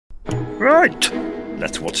Right.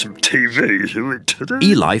 Let's watch some TV, shall we, today?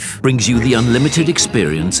 eLife brings you the unlimited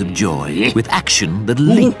experience of joy with action that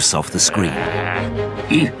leaps off the screen.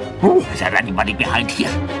 Is there anybody behind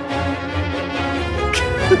here?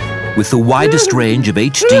 With the widest range of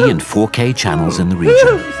HD and 4K channels in the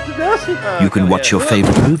region, you can watch your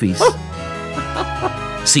favorite movies,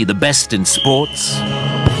 see the best in sports,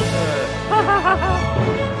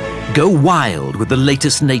 go wild with the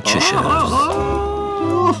latest nature shows.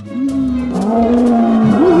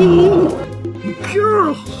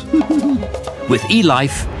 With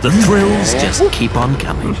eLife, the thrills just keep on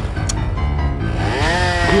coming.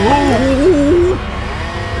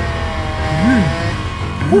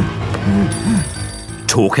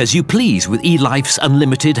 Talk as you please with eLife's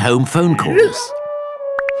unlimited home phone calls.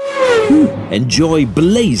 Enjoy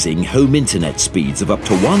blazing home internet speeds of up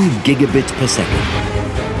to 1 gigabit per second.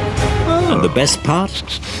 And the best part?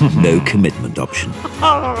 No commitment option.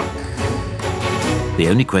 The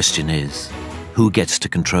only question is, who gets to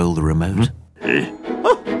control the remote?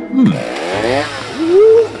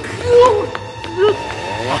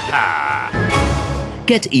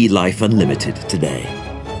 Get eLife Unlimited today.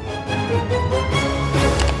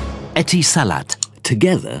 Etisalat.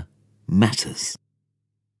 Together matters.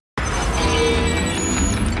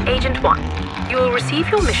 Agent 1, you will receive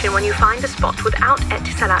your mission when you find a spot without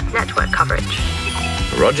Etisalat network coverage.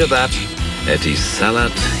 Roger that.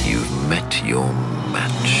 Etisalat, you've met your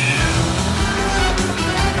match.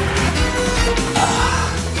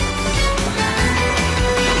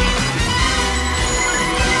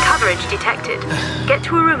 Coverage detected. Get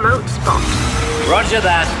to a remote spot. Roger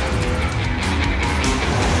that.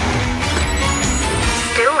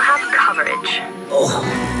 Still have coverage.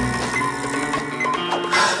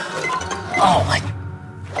 Oh my...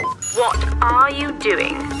 What are you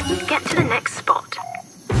doing? Get to the next spot.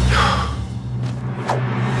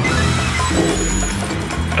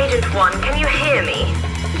 Agent 1, can you hear me?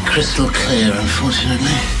 Crystal clear,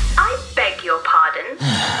 unfortunately. I beg your pardon.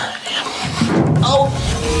 Oh!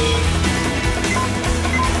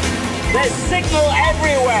 There's signal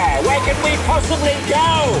everywhere! Where can we possibly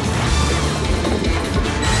go?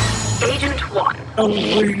 Agent 1.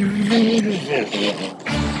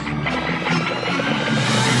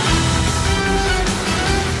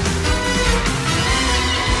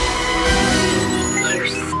 You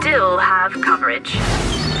still have coverage.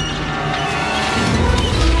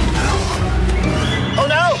 Oh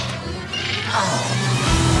no! Oh.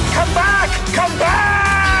 Come back! Come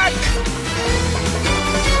back!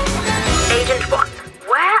 Agent 1,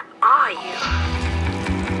 where are you?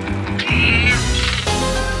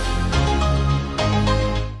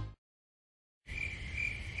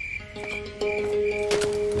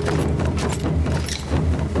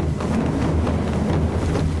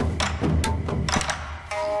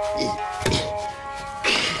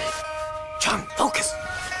 John, focus!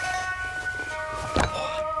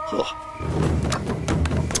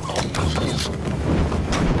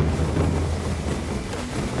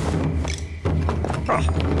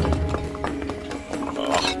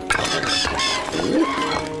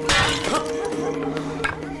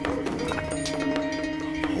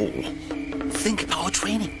 Think power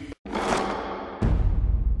training.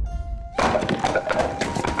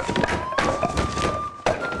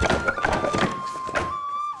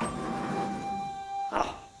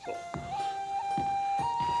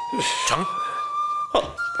 John? Oh,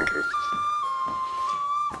 thank you.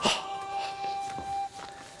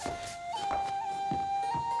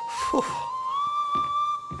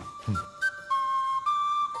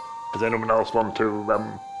 Does anyone else want to,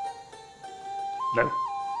 no?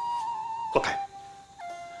 Okay.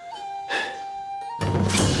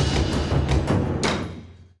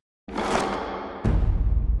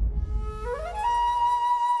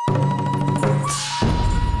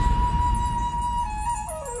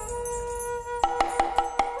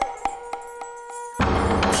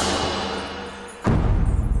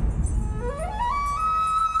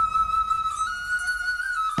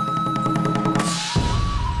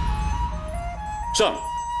 John,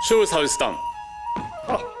 show us how it's done.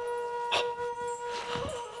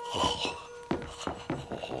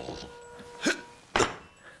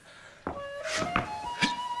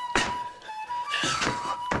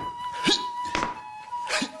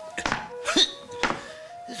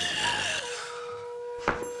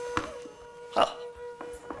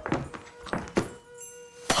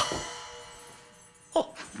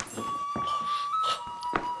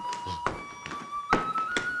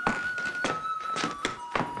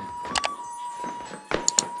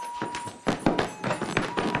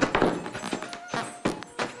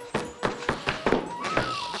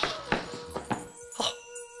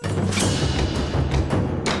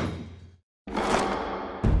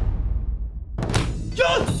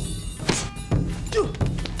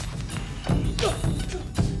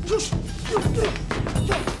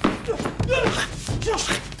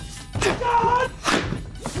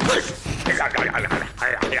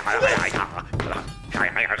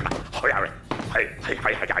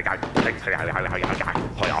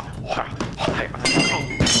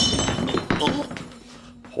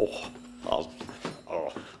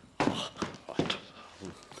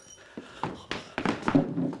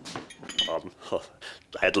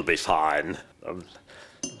 it'll be fine.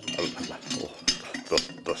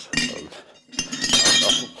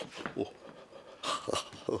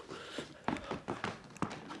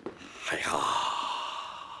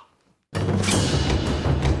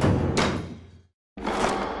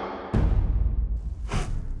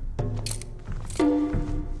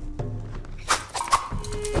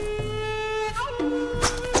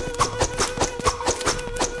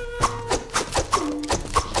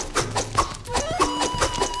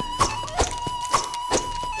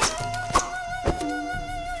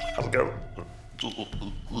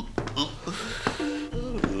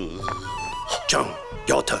 John,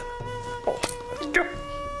 your turn. Oh, let's go.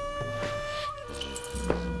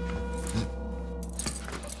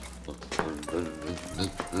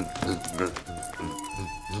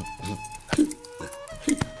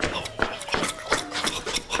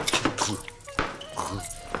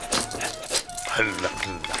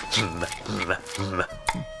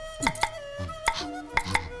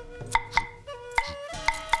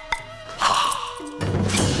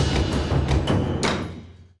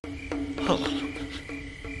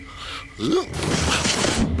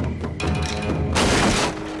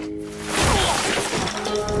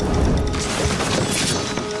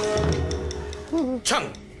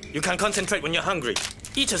 Chung, you can concentrate when you're hungry.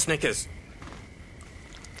 Eat a Snickers.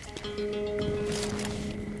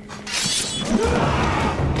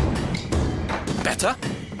 Better?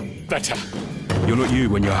 Better. You're not you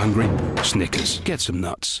when you're hungry. Snickers. Get some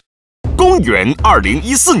nuts. 公元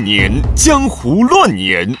2014年，江湖乱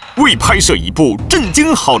年，为拍摄一部震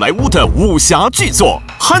惊好莱坞的武侠巨作，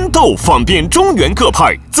憨豆访遍中原各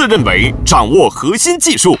派，自认为掌握核心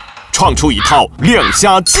技术，创出一套亮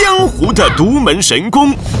瞎江湖的独门神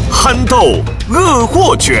功——憨豆恶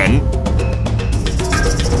货拳。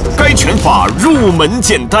该拳法入门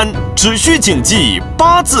简单，只需谨记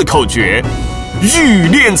8字口诀：欲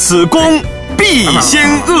练此功，必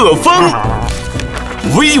先恶风。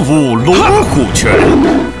 威武龙虎拳，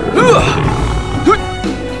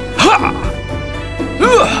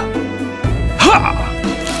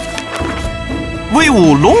威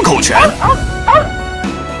武龙口拳，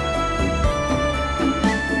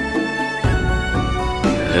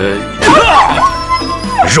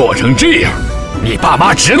弱成这样，你爸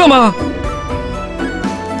妈知道吗？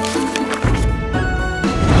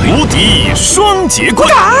无敌双截棍。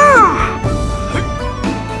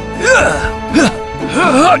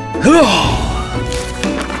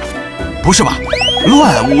 不是吧？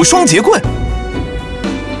乱舞双截棍！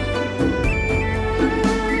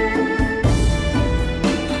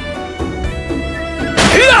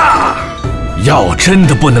药真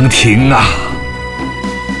的不能停啊！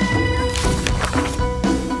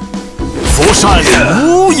佛山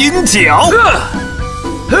无影脚。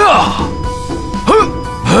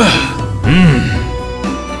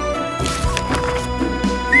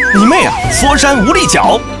你妹啊！佛山无力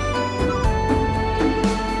脚。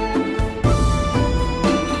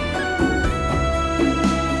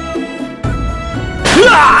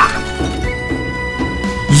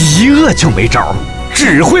 一饿就没招，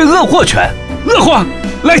只会恶货拳。恶货，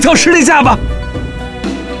来条实力架吧！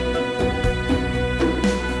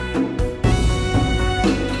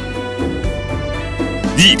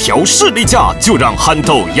一条势力架就让憨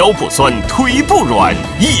豆腰不酸腿不软，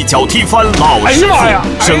一脚踢翻老师傅，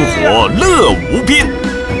生活乐无边。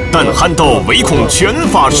但憨豆唯恐拳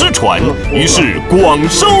法失传，于是广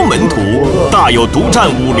收门徒，大有独占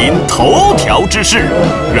武林头条之势。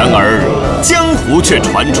然而江湖却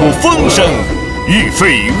传出风声，欲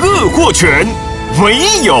废恶货拳，唯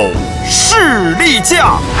有势力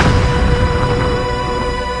架。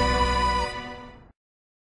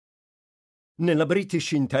 Nella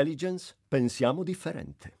British Intelligence pensiamo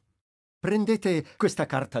differente. Prendete questa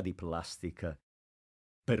carta di plastica.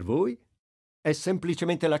 Per voi è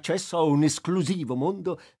semplicemente l'accesso a un esclusivo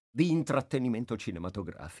mondo di intrattenimento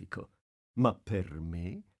cinematografico. Ma per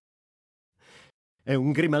me è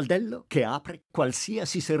un grimaldello che apre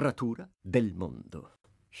qualsiasi serratura del mondo.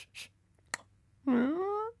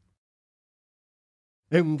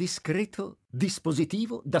 È un discreto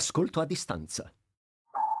dispositivo d'ascolto a distanza.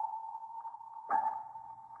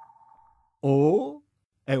 O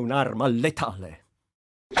è un'arma letale.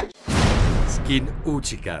 Skin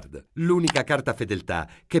Ucicard, l'unica carta fedeltà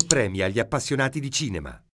che premia gli appassionati di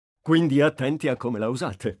cinema. Quindi attenti a come la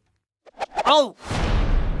usate. Oh!